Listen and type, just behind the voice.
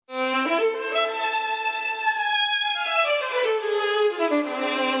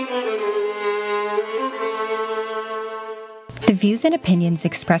views and opinions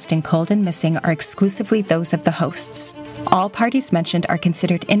expressed in Cold and Missing are exclusively those of the hosts. All parties mentioned are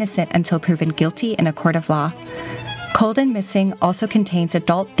considered innocent until proven guilty in a court of law. Cold and Missing also contains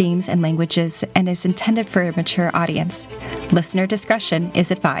adult themes and languages and is intended for a mature audience. Listener discretion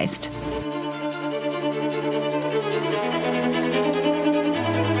is advised.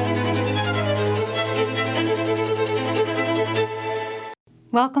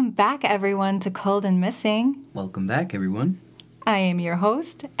 Welcome back, everyone, to Cold and Missing. Welcome back, everyone. I am your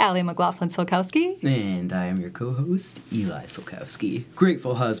host, Allie McLaughlin-Solkowski. And I am your co-host, Eli Solkowski.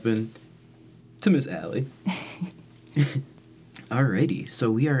 Grateful husband to Miss Allie. Alrighty, so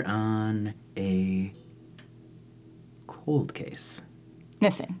we are on a cold case.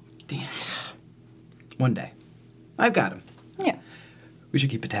 Missing. Damn. One day. I've got him. Yeah. We should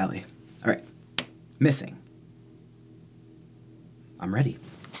keep a tally. Alright. Missing. I'm ready.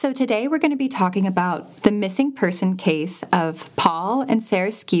 So today we're going to be talking about the missing person case of Paul and Sarah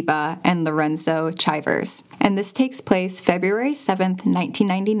Skiba and Lorenzo Chivers. And this takes place February 7th,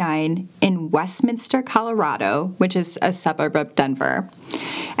 1999 in Westminster, Colorado, which is a suburb of Denver.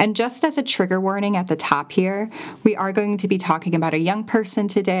 And just as a trigger warning at the top here, we are going to be talking about a young person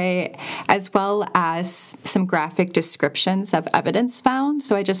today, as well as some graphic descriptions of evidence found.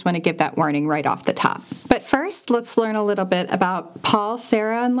 So I just want to give that warning right off the top. But first, let's learn a little bit about Paul,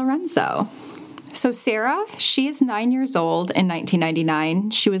 Sarah, and Lorenzo. So Sarah, she is 9 years old in 1999.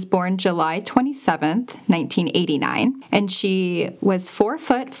 She was born July 27th, 1989, and she was 4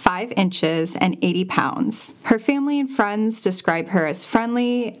 foot 5 inches and 80 pounds. Her family and friends describe her as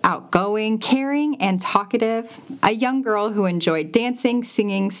friendly, outgoing, caring, and talkative, a young girl who enjoyed dancing,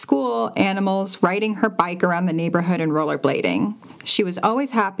 singing, school, animals, riding her bike around the neighborhood, and rollerblading. She was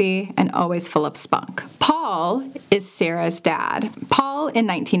always happy and always full of spunk. Paul is Sarah's dad. Paul, in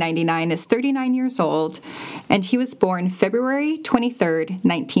 1999, is 39 years old, and he was born February 23rd,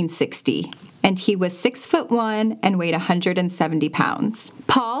 1960. And he was 6'1" and weighed 170 pounds.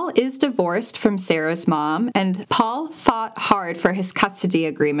 Paul is divorced from Sarah's mom, and Paul fought hard for his custody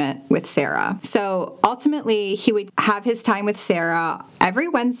agreement with Sarah. So ultimately, he would have his time with Sarah every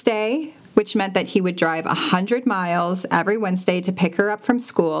Wednesday, which meant that he would drive 100 miles every Wednesday to pick her up from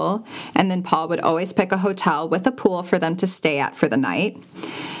school, and then Paul would always pick a hotel with a pool for them to stay at for the night.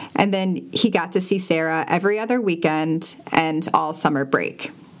 And then he got to see Sarah every other weekend and all summer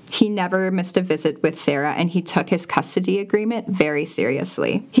break. He never missed a visit with Sarah, and he took his custody agreement very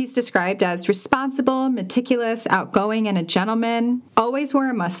seriously. He's described as responsible, meticulous, outgoing, and a gentleman, always wore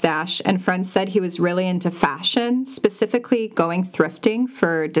a mustache, and friends said he was really into fashion, specifically going thrifting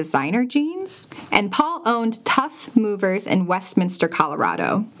for designer jeans. And Paul owned Tough Movers in Westminster,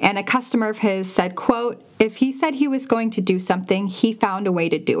 Colorado. And a customer of his said, quote, "If he said he was going to do something, he found a way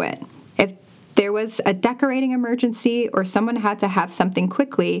to do it. If there was a decorating emergency or someone had to have something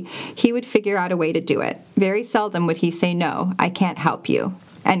quickly, he would figure out a way to do it. Very seldom would he say, 'No, I can't help you.'"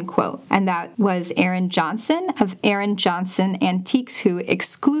 End quote. And that was Aaron Johnson of Aaron Johnson Antiques, who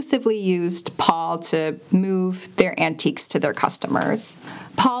exclusively used Paul to move their antiques to their customers.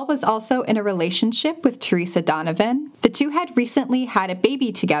 Paul was also in a relationship with Teresa Donovan. The two had recently had a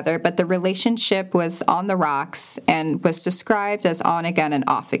baby together, but the relationship was on the rocks and was described as on again and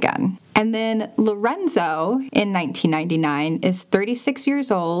off again. And then Lorenzo, in 1999, is 36 years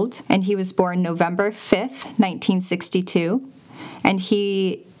old, and he was born November 5th, 1962. And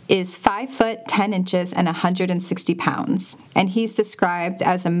he is 5 foot 10 inches and 160 pounds. And he's described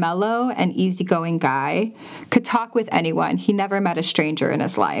as a mellow and easygoing guy, could talk with anyone. He never met a stranger in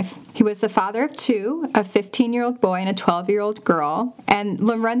his life. He was the father of two, a 15-year-old boy and a 12-year-old girl. And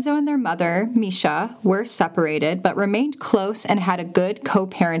Lorenzo and their mother, Misha, were separated, but remained close and had a good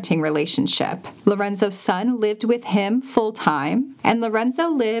co-parenting relationship. Lorenzo's son lived with him full-time, and Lorenzo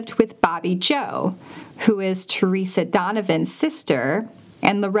lived with Bobby Joe, who is Teresa Donovan's sister,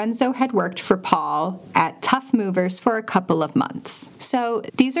 and Lorenzo had worked for Paul at Tough Movers for a couple of months. So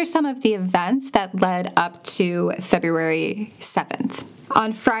these are some of the events that led up to February 7th.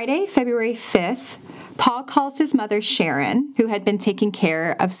 On Friday, February 5th, Paul calls his mother Sharon, who had been taking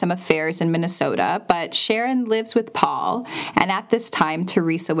care of some affairs in Minnesota, but Sharon lives with Paul, and at this time,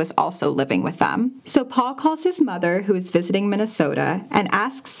 Teresa was also living with them. So Paul calls his mother, who is visiting Minnesota, and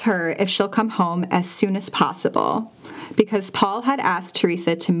asks her if she'll come home as soon as possible, because Paul had asked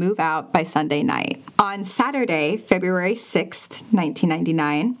Teresa to move out by Sunday night. On Saturday, February 6th,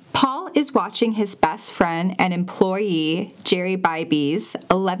 1999, Paul is watching his best friend and employee, Jerry Bybee's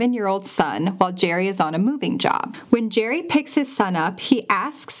 11-year-old son while Jerry is on a moving job. When Jerry picks his son up, he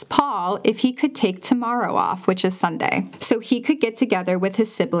asks Paul if he could take tomorrow off, which is Sunday, so he could get together with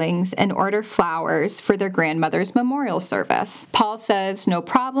his siblings and order flowers for their grandmother's memorial service. Paul says no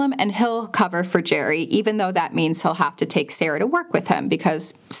problem, and he'll cover for Jerry, even though that means he'll have to take Sarah to work with him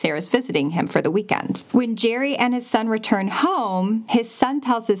because Sarah's visiting him for the weekend. When Jerry and his son return home, his son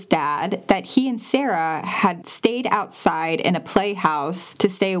tells his dad that he and Sarah had stayed outside in a playhouse to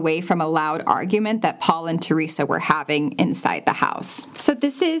stay away from a loud argument that Paul and Teresa were having inside the house. So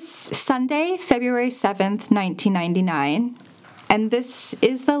this is Sunday, February 7th, 1999. And this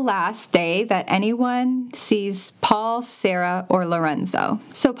is the last day that anyone sees Paul, Sarah, or Lorenzo.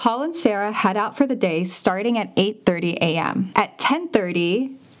 So Paul and Sarah head out for the day starting at 8:30 a.m. At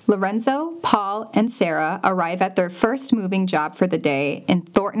 10:30, Lorenzo, Paul, and Sarah arrive at their first moving job for the day in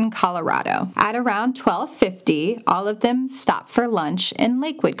Thornton, Colorado. At around 12:50, all of them stop for lunch in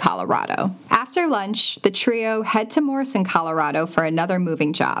Lakewood, Colorado. After lunch, the trio head to Morrison, Colorado for another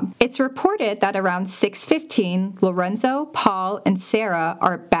moving job. It's reported that around 6:15, Lorenzo, Paul, and Sarah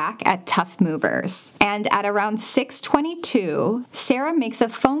are back at Tough Movers. And at around 6:22, Sarah makes a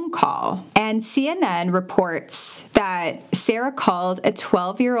phone call, and CNN reports that Sarah called a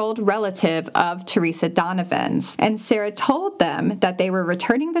 12-year-old relative of Teresa Donovan's, and Sarah told them that they were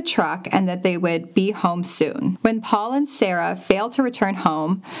returning the truck and that they would be home soon. When Paul and Sarah fail to return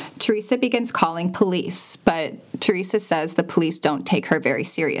home, Teresa begins calling police, but Teresa says the police don't take her very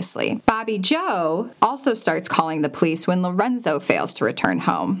seriously. Bobby Joe also starts calling the police when Lorenzo fails to return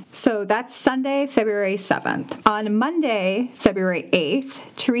home. So that's Sunday, February 7th. On Monday, February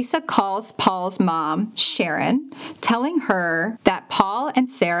 8th, Teresa calls Paul's mom, Sharon, telling her that Paul and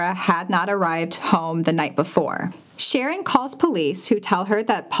Sarah had not arrived home the night before. Sharon calls police, who tell her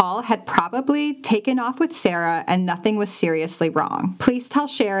that Paul had probably taken off with Sarah and nothing was seriously wrong. Police tell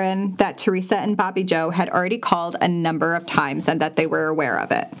Sharon that Teresa and Bobby Joe had already called a number of times and that they were aware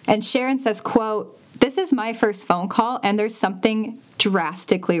of it. And Sharon says, quote, "This is my first phone call and there's something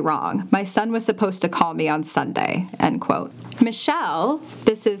drastically wrong. My son was supposed to call me on Sunday," end quote. Michelle,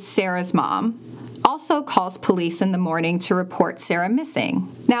 this is Sarah's mom, also calls police in the morning to report Sarah missing.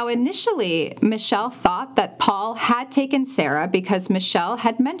 Now, initially, Michelle thought that Paul had taken Sarah because Michelle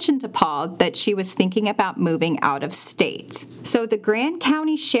had mentioned to Paul that she was thinking about moving out of state. So the Grand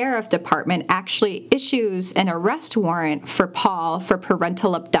County Sheriff Department actually issues an arrest warrant for Paul for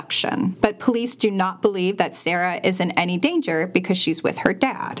parental abduction, but police do not believe that Sarah is in any danger because she's with her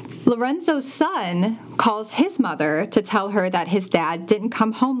dad. Lorenzo's son calls his mother to tell her that his dad didn't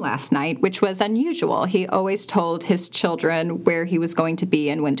come home last night, which was unusual. He always told his children where he was going to be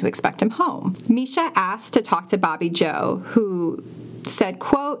and when to expect him home. Misha asked to talk to Bobby Joe, who said,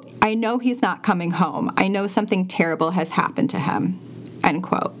 quote, "I know he's not coming home. I know something terrible has happened to him," end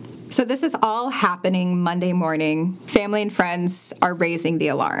quote. So this is all happening Monday morning. Family and friends are raising the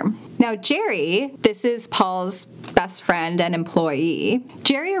alarm. Now, Jerry, this is Paul's best friend and employee.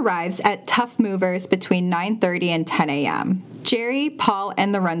 Jerry arrives at Tough Movers between 9:30 and 10 a.m. Jerry, Paul,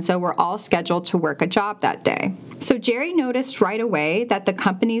 and Lorenzo were all scheduled to work a job that day. So Jerry noticed right away that the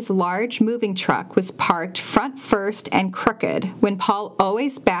company's large moving truck was parked front first and crooked when Paul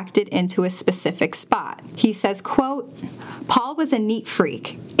always backed it into a specific spot. He says, quote, "Paul was a neat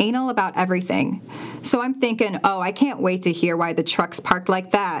freak, anal about everything. So I'm thinking, oh, I can't wait to hear why the truck's parked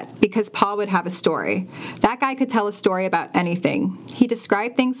like that, because Paul would have a story. That guy could tell a story about anything. He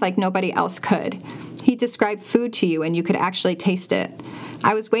described things like nobody else could. He described food to you and you could actually taste it.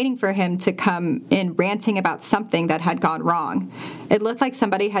 I was waiting for him to come in ranting about something that had gone wrong. It looked like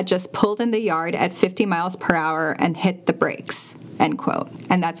somebody had just pulled in the yard at 50 miles per hour and hit the brakes," end quote.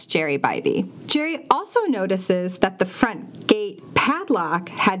 And that's Jerry Bybee. Jerry also notices that the front gate padlock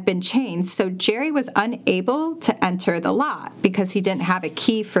had been changed, so Jerry was unable to enter the lot because he didn't have a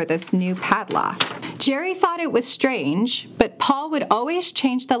key for this new padlock. Jerry thought it was strange, but Paul would always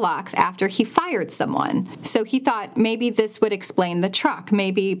change the locks after he fired someone. So he thought maybe this would explain the truck.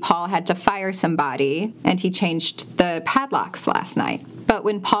 Maybe Paul had to fire somebody and he changed the padlocks last night. But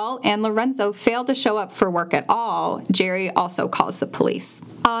when Paul and Lorenzo failed to show up for work at all, Jerry also calls the police.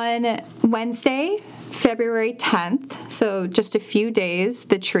 On Wednesday, February 10th, so just a few days,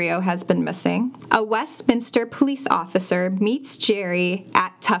 the trio has been missing. A Westminster police officer meets Jerry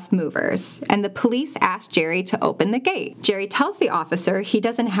at Tough Movers, and the police ask Jerry to open the gate. Jerry tells the officer he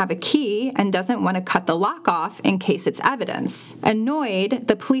doesn't have a key and doesn't want to cut the lock off in case it's evidence. Annoyed,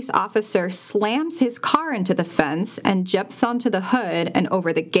 the police officer slams his car into the fence and jumps onto the hood and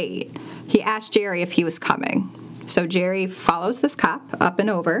over the gate. He asked Jerry if he was coming. So Jerry follows this cop up and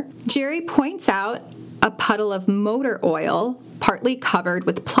over. Jerry points out a puddle of motor oil partly covered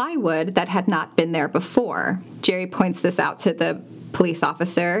with plywood that had not been there before. Jerry points this out to the police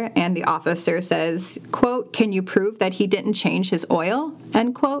officer, and the officer says, quote, "Can you prove that he didn't change his oil?"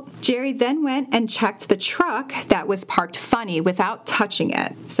 End quote. Jerry then went and checked the truck that was parked funny without touching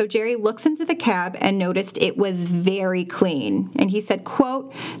it. So Jerry looks into the cab and noticed it was very clean. And he said,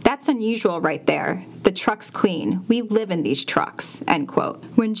 quote, "That's unusual right there. The truck's clean. We live in these trucks," end quote.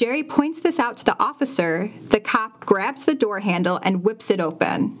 When Jerry points this out to the officer, the cop grabs the door handle and whips it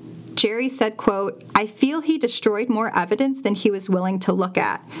open. Jerry said, quote, "I feel he destroyed more evidence than he was willing to look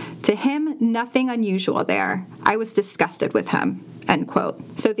at. To him, nothing unusual there. I was disgusted with him," end quote.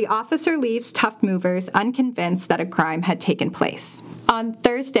 So the officer leaves Tough Movers unconvinced that a crime had taken place. On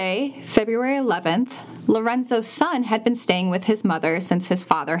Thursday, February 11th, Lorenzo's son had been staying with his mother since his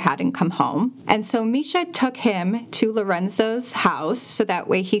father hadn't come home. And so Misha took him to Lorenzo's house so that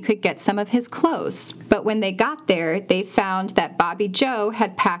way he could get some of his clothes. But when they got there, they found that Bobby Joe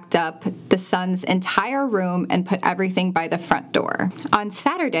had packed up the son's entire room and put everything by the front door. On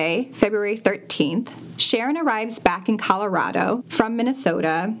Saturday, February 13th, Sharon arrives back in Colorado from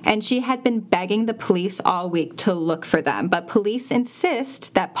Minnesota, and she had been begging the police all week to look for them, but police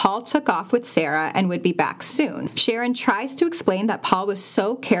insist that Paul took off with Sarah and would be back soon. Sharon tries to explain that Paul was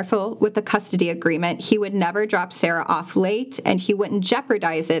so careful with the custody agreement, he would never drop Sarah off late, and he wouldn't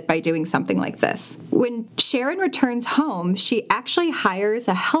jeopardize it by doing something like this. When Sharon returns home, she actually hires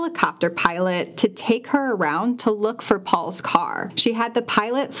a helicopter pilot to take her around to look for Paul's car. She had the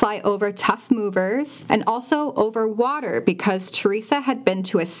pilot fly over Tough Movers and also over water because Teresa had been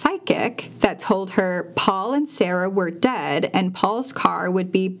to a psychic that told her Paul and Sarah were dead and Paul's car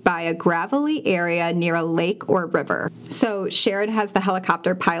would be by a gravelly area near a lake or river. So Sharon has the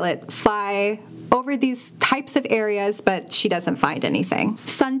helicopter pilot fly over these types of areas, but she doesn't find anything.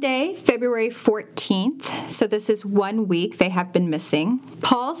 Sunday, February 14th, so this is 1 week they have been missing.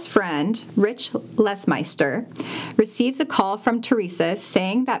 Paul's friend, Rich Lesmeister, receives a call from Teresa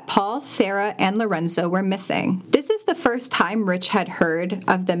saying that Paul, Sarah, and Lorenzo were missing. This is the first time Rich had heard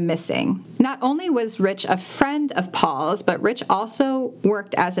of them missing. Not only was Rich a friend of Paul's, but Rich also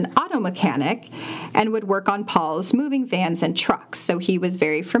worked as an auto mechanic and would work on Paul's moving vans and trucks, so he was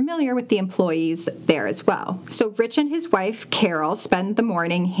very familiar with the employees there as well. So Rich and his wife, Carol, spend the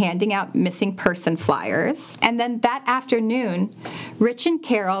morning handing out missing person flyers. And then that afternoon, Rich and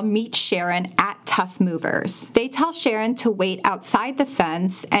Carol meet Sharon at Tough Movers. They tell Sharon to wait outside the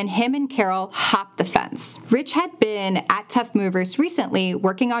fence, and him and Carol hop the fence. Rich had been at Tough Movers recently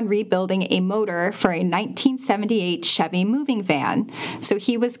working on rebuilding a motor for a 1978 Chevy moving van, so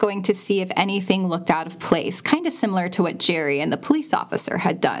he was going to see if anything looked out of place, kind of similar to what Jerry and the police officer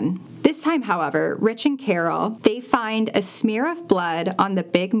had done. This time, however, Rich and Carol, they find a smear of blood on the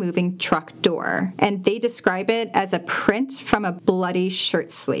big moving truck door, and they describe it as a print from a bloody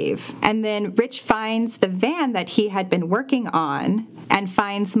shirt sleeve. And then Rich finds the van that he had been working on and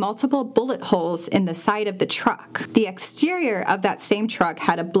finds multiple bullet holes in the side of the truck. The exterior of that same truck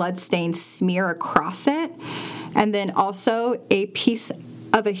had a blood-stained smear across it, and then also a piece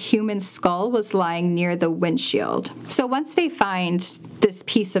of a human skull was lying near the windshield. So once they find this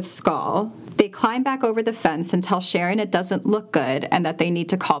piece of skull, they climb back over the fence and tell Sharon it doesn't look good and that they need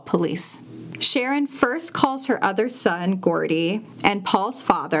to call police. Sharon first calls her other son, Gordy, and Paul's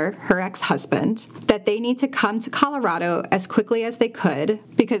father, her ex-husband, that they need to come to Colorado as quickly as they could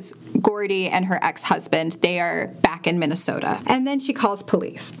because Gordy and her ex-husband, they are back in Minnesota. And then she calls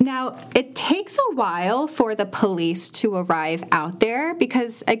police. Now, it takes a while for the police to arrive out there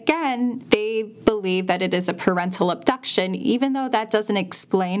because, again, they believe that it is a parental abduction, even though that doesn't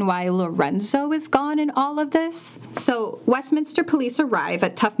explain why Lorenzo is gone in all of this. So Westminster police arrive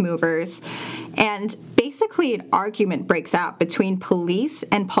at Tough Movers, and basically an argument breaks out between police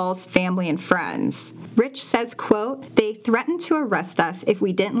and Paul's family and friends. Rich says, quote, "They threatened to arrest us if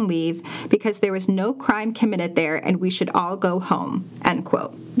we didn't leave because there was no crime committed there and we should all go home," end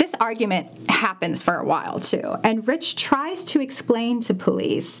quote. This argument happens for a while too, and Rich tries to explain to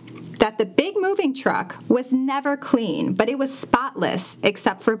police that the big moving truck was never clean, but it was spotless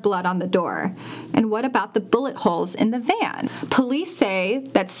except for blood on the door. And what about the bullet holes in the van? Police say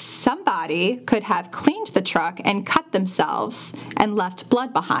that somebody could have cleaned the truck and cut themselves and left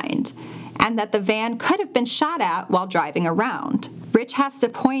blood behind, and that the van could have been shot at while driving around. Rich has to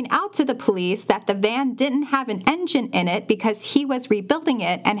point out to the police that the van didn't have an engine in it because he was rebuilding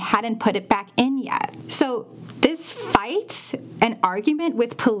it and hadn't put it back in yet. So this This fight and argument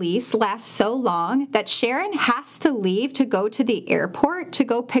with police lasts so long that Sharon has to leave to go to the airport to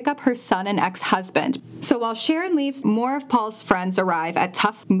go pick up her son and ex-husband. So while Sharon leaves, more of Paul's friends arrive at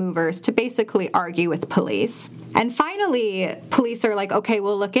Tough Movers to basically argue with police. And finally, police are like, okay,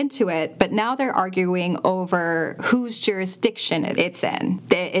 we'll look into it. But now they're arguing over whose jurisdiction it's in.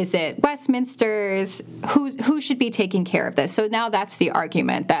 Is it Westminster's? Who should be taking care of this? So now that's the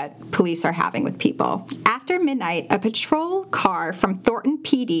argument that police are having with people. After midnight, a patrol car from Thornton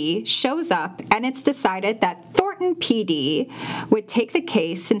PD shows up, and it's decided that Thornton PD would take the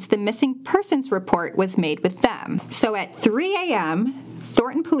case since the missing persons report was made with them. So at 3 a.m.,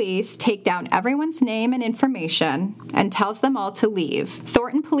 Thornton police take down everyone's name and information and tells them all to leave.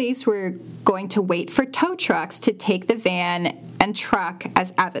 Thornton police were going to wait for tow trucks to take the van and truck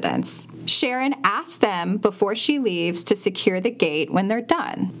as evidence. Sharon asked them before she leaves to secure the gate when they're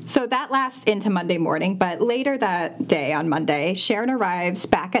done. So that lasts into Monday morning, but later that day on Monday, Sharon arrives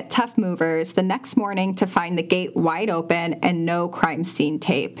back at Tough Movers the next morning to find the gate wide open and no crime scene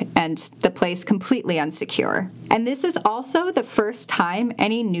tape, and the place completely unsecure. And this is also the first time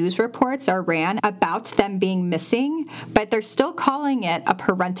any news reports are ran about them being missing, but they're still calling it a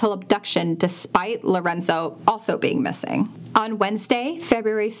parental abduction despite Lorenzo also being missing. On Wednesday,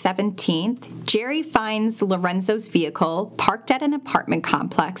 February 17th, Jerry finds Lorenzo's vehicle parked at an apartment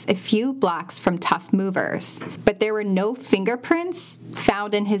complex a few blocks from Tough Movers, but there were no fingerprints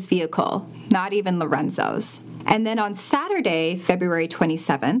found in his vehicle, not even Lorenzo's. And then on Saturday, February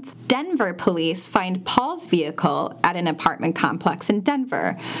 27th, Denver police find Paul's vehicle at an apartment complex in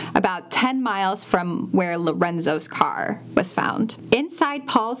Denver, about 10 miles from where Lorenzo's car was found. Inside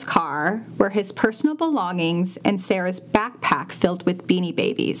Paul's car were his personal belongings and Sarah's backpack filled with Beanie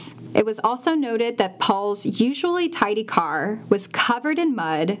Babies. It was also noted that Paul's usually tidy car was covered in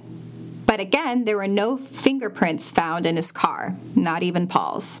mud, but again, there were no fingerprints found in his car, not even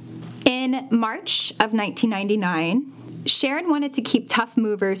Paul's. In March of 1999, Sharon wanted to keep Tough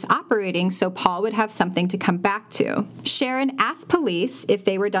Movers operating so Paul would have something to come back to. Sharon asked police if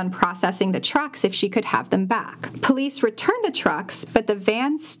they were done processing the trucks if she could have them back. Police returned the trucks, but the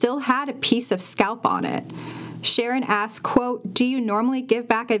van still had a piece of scalp on it. Sharon asked, quote, "Do you normally give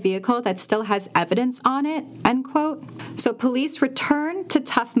back a vehicle that still has evidence on it?" End quote. So police returned to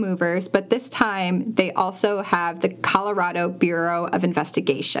Tough Movers, but this time they also have the Colorado Bureau of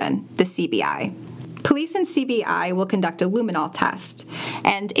Investigation, the CBI. Police and CBI will conduct a luminol test,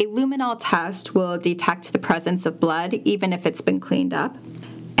 and a luminol test will detect the presence of blood even if it's been cleaned up.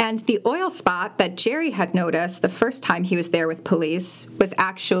 And the oil spot that Jerry had noticed the first time he was there with police was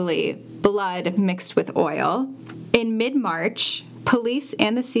actually blood mixed with oil. In mid-March, police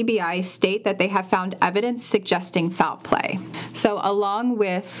and the CBI state that they have found evidence suggesting foul play. So along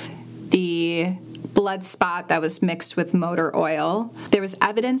with the blood spot that was mixed with motor oil, there was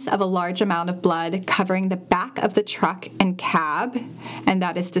evidence of a large amount of blood covering the back of the truck and cab, and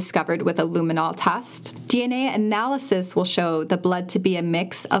that is discovered with a luminol test. DNA analysis will show the blood to be a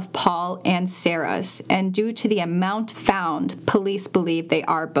mix of Paul and Sarah's, and due to the amount found, police believe they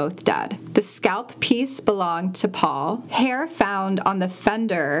are both dead. The scalp piece belonged to Paul. Hair found on the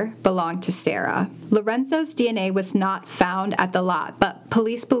fender belonged to Sarah. Lorenzo's DNA was not found at the lot, but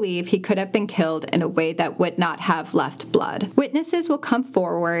police believe he could have been killed in a way that would not have left blood. Witnesses will come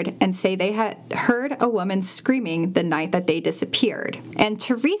forward and say they had heard a woman screaming the night that they disappeared. And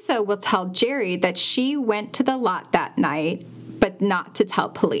Teresa will tell Jerry that she went to the lot that night, but not to tell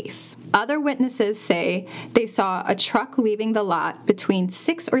police. Other witnesses say they saw a truck leaving the lot between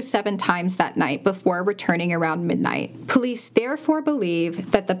 6 or 7 times that night before returning around midnight. Police therefore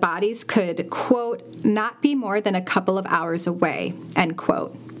believe that the bodies could, quote, not be more than a couple of hours away, end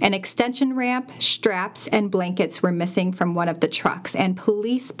quote. An extension ramp, straps, and blankets were missing from one of the trucks, and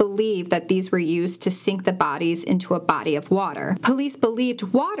police believe that these were used to sink the bodies into a body of water. Police believed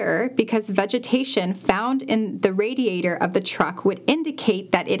water because vegetation found in the radiator of the truck would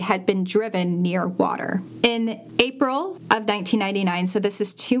indicate that it had been driven near water. In April of 1999, so this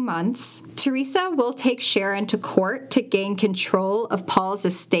is 2 months, Teresa will take Sharon to court to gain control of Paul's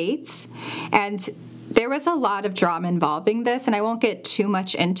estates, and there was a lot of drama involving this, and I won't get too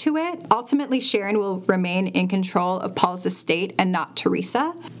much into it. Ultimately, Sharon will remain in control of Paul's estate and not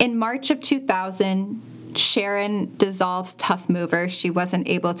Teresa. In March of 2000, Sharon dissolves Tough Movers, she wasn't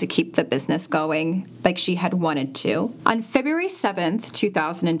able to keep the business going like she had wanted to. On February 7th,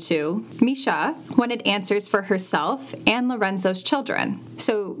 2002, Misha wanted answers for herself and Lorenzo's children.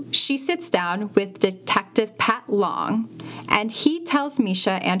 So she sits down with Detective Pat Long, and he tells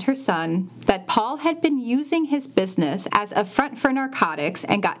Misha and her son that Paul had been using his business as a front for narcotics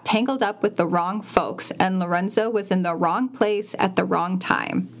and got tangled up with the wrong folks, and Lorenzo was in the wrong place at the wrong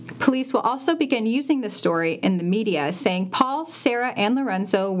time. Police will also begin using the story in the media, saying Paul, Sarah, and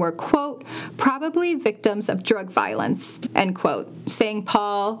Lorenzo were, quote, probably victims of drug violence, end quote, saying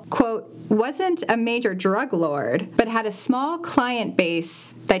Paul, quote, wasn't a major drug lord, but had a small client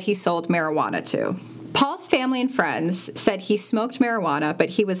base that he sold marijuana to. Paul's family and friends said he smoked marijuana,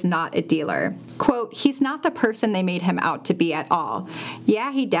 but he was not a dealer. Quote, he's not the person they made him out to be at all.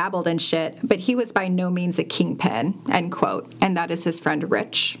 Yeah, he dabbled in shit, but he was by no means a kingpin, end quote. And that is his friend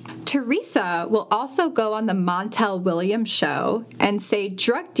Rich. Teresa will also go on the Montel Williams show and say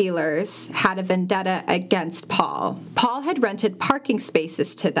drug dealers had a vendetta against Paul. Paul had rented parking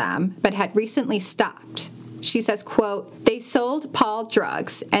spaces to them, but had recently stopped. She says, quote, they sold Paul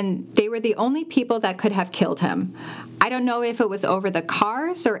drugs, and they were the only people that could have killed him. I don't know if it was over the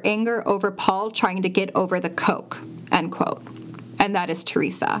cars or anger over Paul trying to get over the coke, end quote. And that is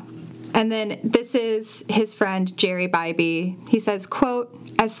Teresa. And then this is his friend Jerry Bybee. He says, quote,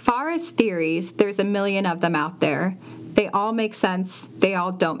 as far as theories, there's a million of them out there. They all make sense. They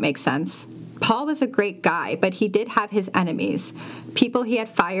all don't make sense. Paul was a great guy, but he did have his enemies, people he had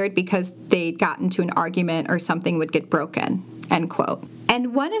fired because they'd gotten into an argument or something would get broken, end quote.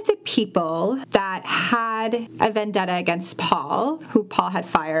 And one of the people that had a vendetta against Paul, who Paul had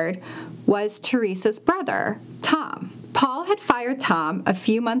fired, was Teresa's brother, Tom. Paul had fired Tom a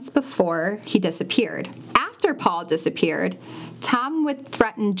few months before he disappeared. After Paul disappeared, Tom would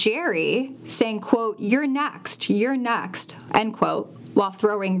threaten Jerry, saying, quote, you're next, end quote, while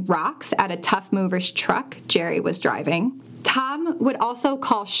throwing rocks at a Tough Movers truck Jerry was driving. Tom would also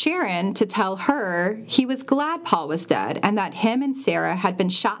call Sharon to tell her he was glad Paul was dead and that him and Sarah had been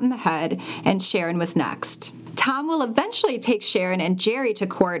shot in the head and Sharon was next. Tom will eventually take Sharon and Jerry to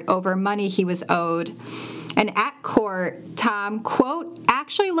court over money he was owed. And at court, Tom, quote,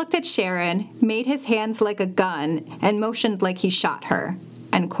 actually looked at Sharon, made his hands like a gun, and motioned like he shot her,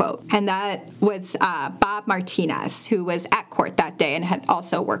 end quote. And that was Bob Martinez, who was at court that day and had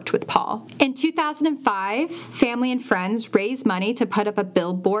also worked with Paul. In 2005, family and friends raised money to put up a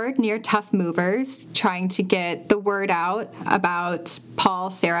billboard near Tough Movers, trying to get the word out about Paul,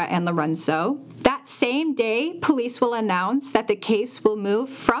 Sarah, and Lorenzo. That same day, police will announce that the case will move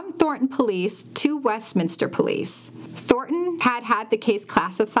from Thornton Police to Westminster Police. Thornton had the case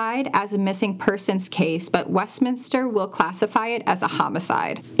classified as a missing persons case, but Westminster will classify it as a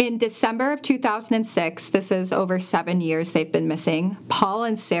homicide. In December of 2006, this is over 7 years they've been missing, Paul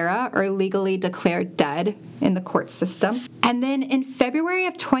and Sarah are legally declared dead in the court system. And then in February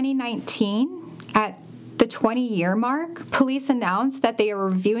of 2019, at the 20-year mark, police announced that they are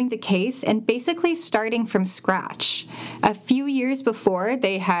reviewing the case and basically starting from scratch. A few years before,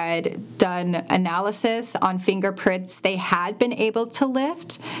 they had done analysis on fingerprints they had been able to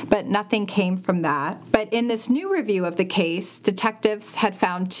lift, but nothing came from that. But in this new review of the case, detectives had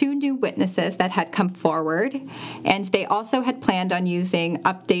found 2 new witnesses that had come forward, and they also had planned on using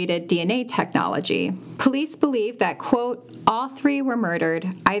updated DNA technology. Police believe that, quote, all 3 were murdered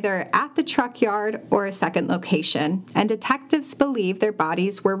either at the truck yard or a second location, and detectives believe their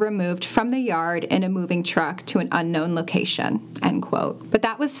bodies were removed from the yard in a moving truck to an unknown location, end quote. But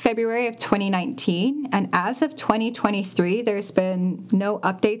that was February of 2019, and as of 2023, there's been no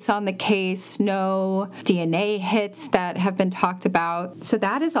updates on the case, no DNA hits that have been talked about. So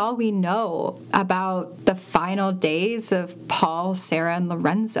that is all we know about the final days of Paul, Sarah, and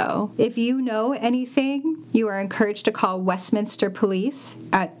Lorenzo. If you know anything, you are encouraged to call Westminster Police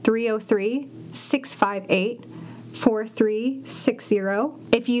at 303-658-4360.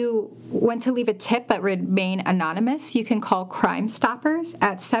 If you want to leave a tip but remain anonymous, you can call Crime Stoppers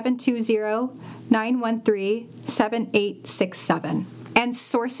at 720-913-7867. And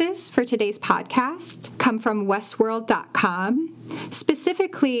sources for today's podcast come from Westworld.com,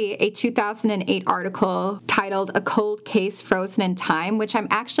 specifically a 2008 article titled A Cold Case Frozen in Time, which I'm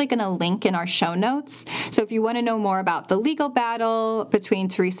actually going to link in our show notes. So if you want to know more about the legal battle between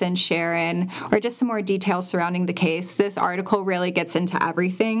Teresa and Sharon, or just some more details surrounding the case, this article really gets into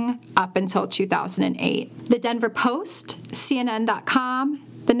everything up until 2008. The Denver Post, CNN.com,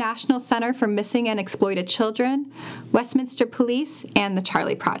 the National Center for Missing and Exploited Children, Westminster Police, and the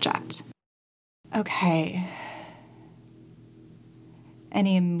Charlie Project. Okay.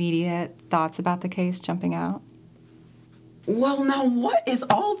 Any immediate thoughts about the case jumping out? Well, now what is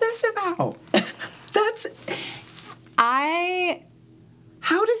all this about? That's...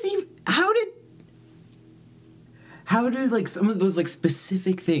 How did, like, some of those, like,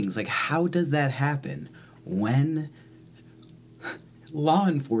 specific things, like, how does that happen when law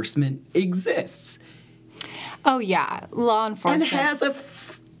enforcement exists? Oh, yeah. Law enforcement. And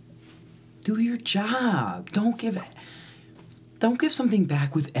has do your job. Don't give something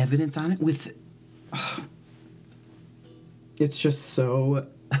back with evidence on it. It's just so...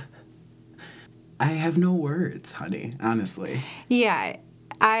 I have no words, honey, honestly. Yeah,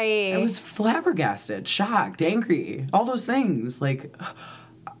 I was flabbergasted, shocked, angry, all those things. Like,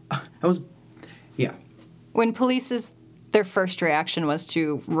 yeah. When their first reaction was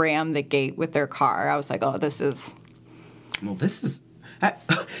to ram the gate with their car, I was like, oh, this is...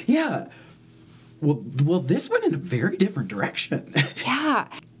 yeah. Well, this went in a very different direction. Yeah.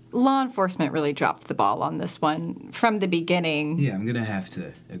 Law enforcement really dropped the ball on this one from the beginning. Yeah, I'm going to have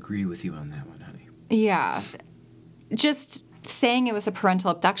to agree with you on that one, honey. Yeah. Just saying it was a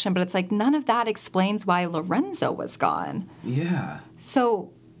parental abduction, but it's like none of that explains why Lorenzo was gone. Yeah.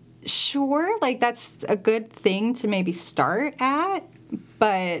 So, sure, like that's a good thing to maybe start at,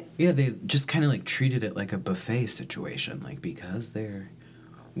 but... Yeah, they just kind of like treated it like a buffet situation, like because there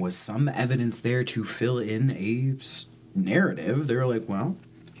was some evidence there to fill in a narrative, they were like, well,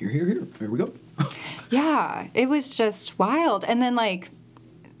 here we go. Yeah, it was just wild. And then, like,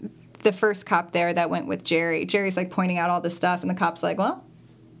 the first cop there that went with Jerry's, like, pointing out all this stuff, and the cop's like, well,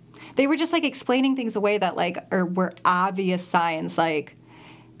 they were just, like, explaining things away that, like, were obvious signs. Like,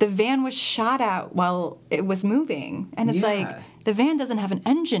 the van was shot at while it was moving. And it's like, the van doesn't have an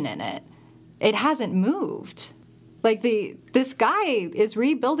engine in it. It hasn't moved. Like, this guy is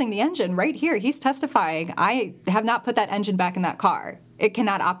rebuilding the engine right here. He's testifying. I have not put that engine back in that car. It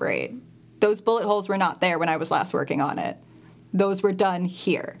cannot operate. Those bullet holes were not there when I was last working on it. Those were done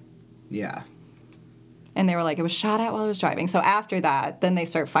here. Yeah. And they were like, it was shot at while I was driving. So after that, then they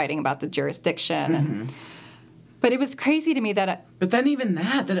start fighting about the jurisdiction. And, but it was crazy to me that... But then even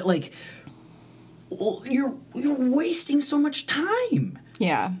that it, like... Well, you're wasting so much time.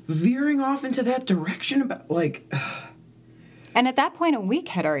 Yeah. Veering off into that direction about, like... And at that point, a week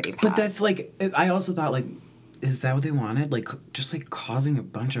had already passed. But that's, like... I also thought, like... Is that what they wanted? Like, just, like, causing a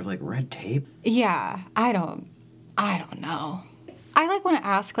bunch of, like, red tape? Yeah, I don't know. I, like, want to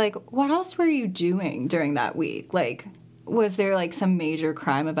ask, like, what else were you doing during that week? Like, was there, like, some major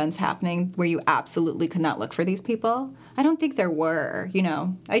crime events happening where you absolutely could not look for these people? I don't think there were, you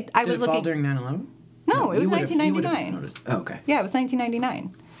know. I was looking... Did it fall during 9/11? No, it was 1999. Oh, okay. Yeah, it was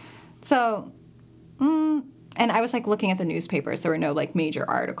 1999. So... And I was, like, looking at the newspapers. There were no, like, major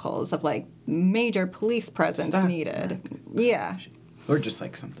articles of, like, major police presence needed. Yeah. Or just,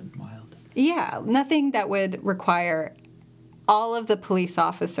 like, something wild. Yeah, nothing that would require all of the police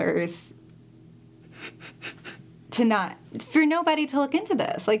officers for nobody to look into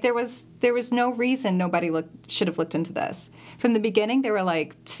this. Like, there was no reason nobody should have looked into this. From the beginning, they were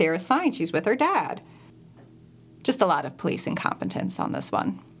like, Sarah's fine. She's with her dad. Just a lot of police incompetence on this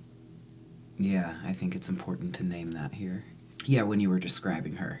one. Yeah, I think it's important to name that here. Yeah, when you were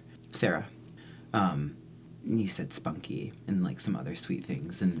describing her, Sarah, you said spunky and, like, some other sweet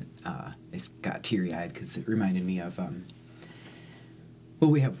things, and I got teary-eyed because it reminded me of, well,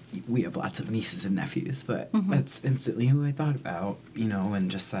 we have lots of nieces and nephews, but that's instantly who I thought about, you know,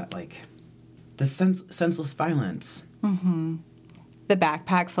 and just that, like, the senseless violence. Mm-hmm. The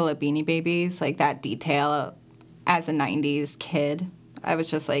backpack full of Beanie Babies, like, that detail as a 90s kid, I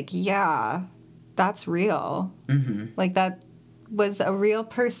was just like, yeah, that's real. Mm-hmm. Like, that was a real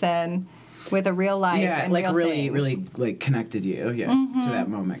person with a real life and like, real really, things. really, like, connected you, to that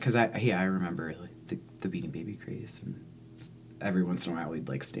moment. Because, I remember, like, the Beanie Baby craze. And every once in a while, we'd,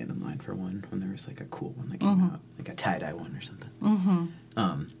 like, stand in line for one when there was, like, a cool one that came out. Like a tie-dye one or something.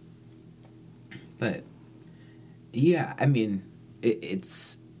 Mm-hmm. But, yeah, I mean,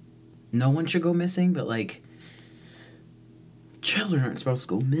 it's... No one should go missing, but, like... Children aren't supposed to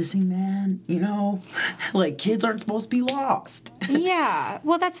go missing, man. You know? Like, kids aren't supposed to be lost. Yeah.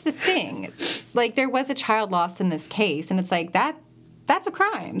 Well, that's the thing. Like, there was a child lost in this case, and it's like, that's a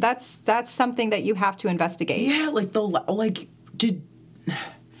crime. That's something that you have to investigate. Yeah, like,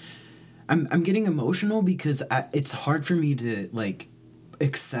 I'm getting emotional because it's hard for me to, like,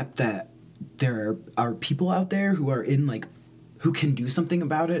 accept that there are people out there who are in, like, who can do something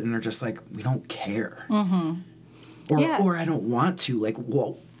about it and are just like, we don't care. Mm-hmm. Or I don't want to. Like,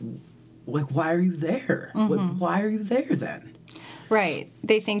 well, like, why are you there? Like, why are you there then? Right.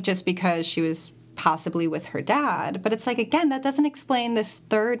 They think just because she was possibly with her dad. But it's like, again, that doesn't explain this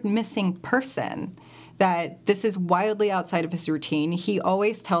third missing person, that this is wildly outside of his routine. He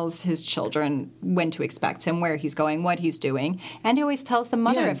always tells his children when to expect him, where he's going, what he's doing, and he always tells the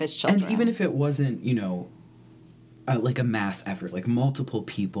mother of his children. And even if it wasn't, like a mass effort, like multiple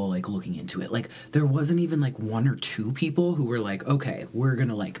people like looking into it, like there wasn't even like one or two people who were like, okay, we're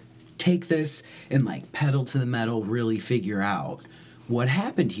gonna like take this and like pedal to the metal, really figure out what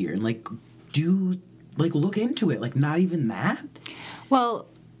happened here and like look into it. Like, not even that. Well,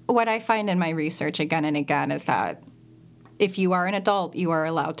 what I find in my research again and again is that if you are an adult, you are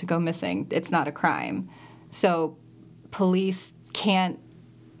allowed to go missing. It's not a crime. So police can't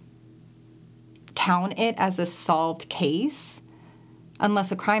count it as a solved case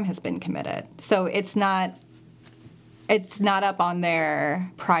unless a crime has been committed. So it's not up on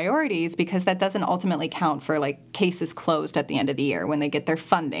their priorities, because that doesn't ultimately count for like cases closed at the end of the year when they get their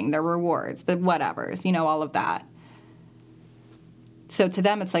funding, their rewards, the whatevers, all of that. So to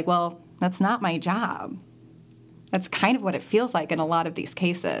them, it's like, well, that's not my job. That's kind of what it feels like in a lot of these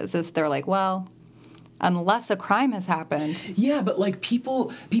cases, is they're like, well, unless a crime has happened. Yeah, but like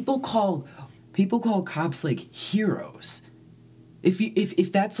people call cops like heroes.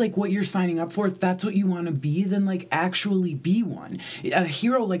 If that's like what you're signing up for, if that's what you want to be, then like actually be one. A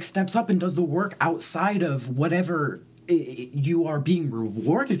hero like steps up and does the work outside of whatever you are being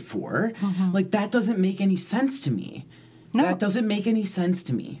rewarded for. Mm-hmm. Like, that doesn't make any sense to me. No. That doesn't make any sense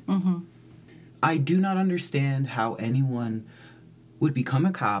to me. Mm-hmm. I do not understand how anyone would become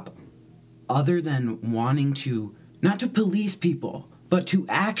a cop other than wanting to, not to police people, but to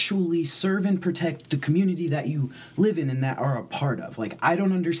actually serve and protect the community that you live in and that are a part of. Like, I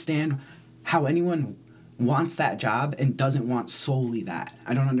don't understand how anyone wants that job and doesn't want solely that.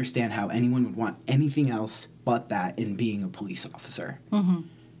 I don't understand how anyone would want anything else but that in being a police officer. Mm-hmm.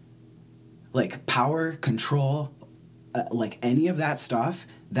 Like, power, control, like any of that stuff,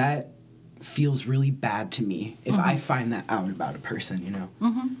 that feels really bad to me if I find that out about a person,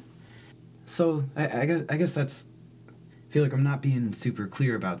 Mm-hmm. So I guess that's, I feel like I'm not being super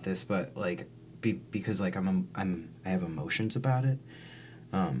clear about this, but like because like I have emotions about it.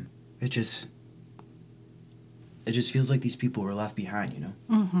 It just feels like these people were left behind,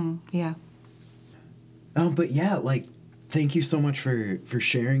 Mm-hmm. Yeah. But yeah, like, thank you so much for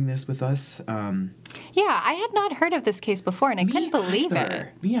sharing this with us. Yeah, I had not heard of this case before, and I couldn't believe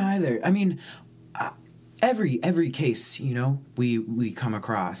it. Me either. I mean, every case, we come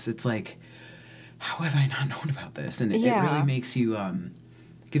across, it's like, how have I not known about this? And it really makes you,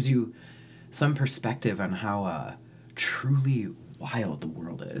 gives you some perspective on how truly wild the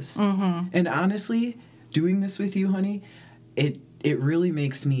world is. Mm-hmm. And honestly, doing this with you, honey, it really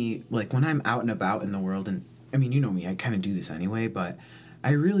makes me, like, when I'm out and about in the world, and I mean, you know me, I kind of do this anyway, but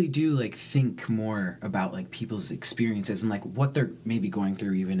I really do, like, think more about, like, people's experiences and, like, what they're maybe going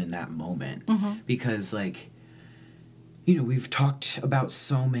through even in that moment. Mm-hmm. Because, like, we've talked about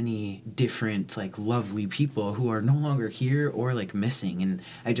so many different, like, lovely people who are no longer here or, like, missing. And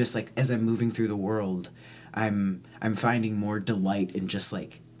I just, like, as I'm moving through the world, I'm finding more delight in just,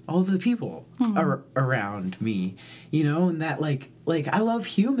 like, all of the people around me, and that, like, I love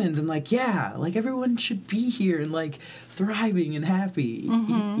humans, and, like, yeah, like, everyone should be here and, like, thriving and happy,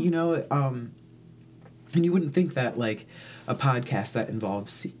 and you wouldn't think that, like, a podcast that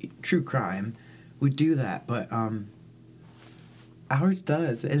involves true crime would do that, but, ours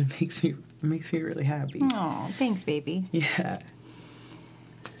does, and it makes me really happy. Oh, thanks, baby. Yeah.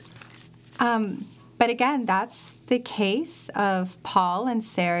 But again, that's the case of Paul and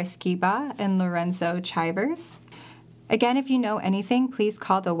Sarah Skiba and Lorenzo Chivers. Again, if you know anything, please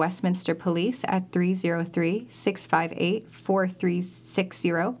call the Westminster Police at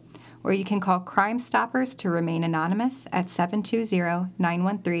 303-658-4360, or you can call Crime Stoppers to remain anonymous at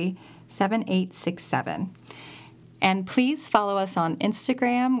 720-913-7867. And please follow us on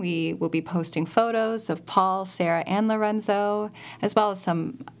Instagram. We will be posting photos of Paul, Sarah, and Lorenzo, as well as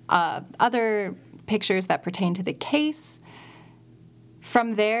some other pictures that pertain to the case.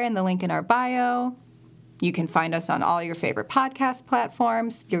 From there, in the link in our bio, you can find us on all your favorite podcast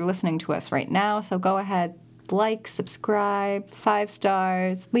platforms. You're listening to us right now, so go ahead, like, subscribe, 5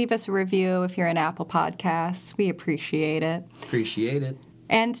 stars, leave us a review if you're in Apple Podcasts. We appreciate it. Appreciate it.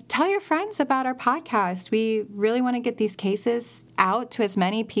 And tell your friends about our podcast. We really want to get these cases out to as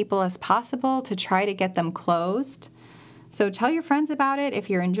many people as possible to try to get them closed. So tell your friends about it if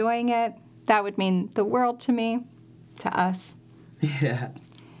you're enjoying it. That would mean the world to me, to us. Yeah.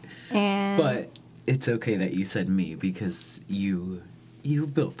 And but it's okay that you said me, because you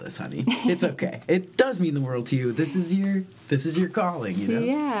built this, honey. It's okay. It does mean the world to you. This is your calling,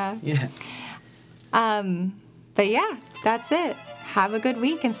 Yeah. Yeah. But yeah, that's it. Have a good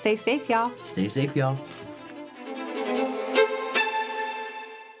week and stay safe, y'all. Stay safe, y'all.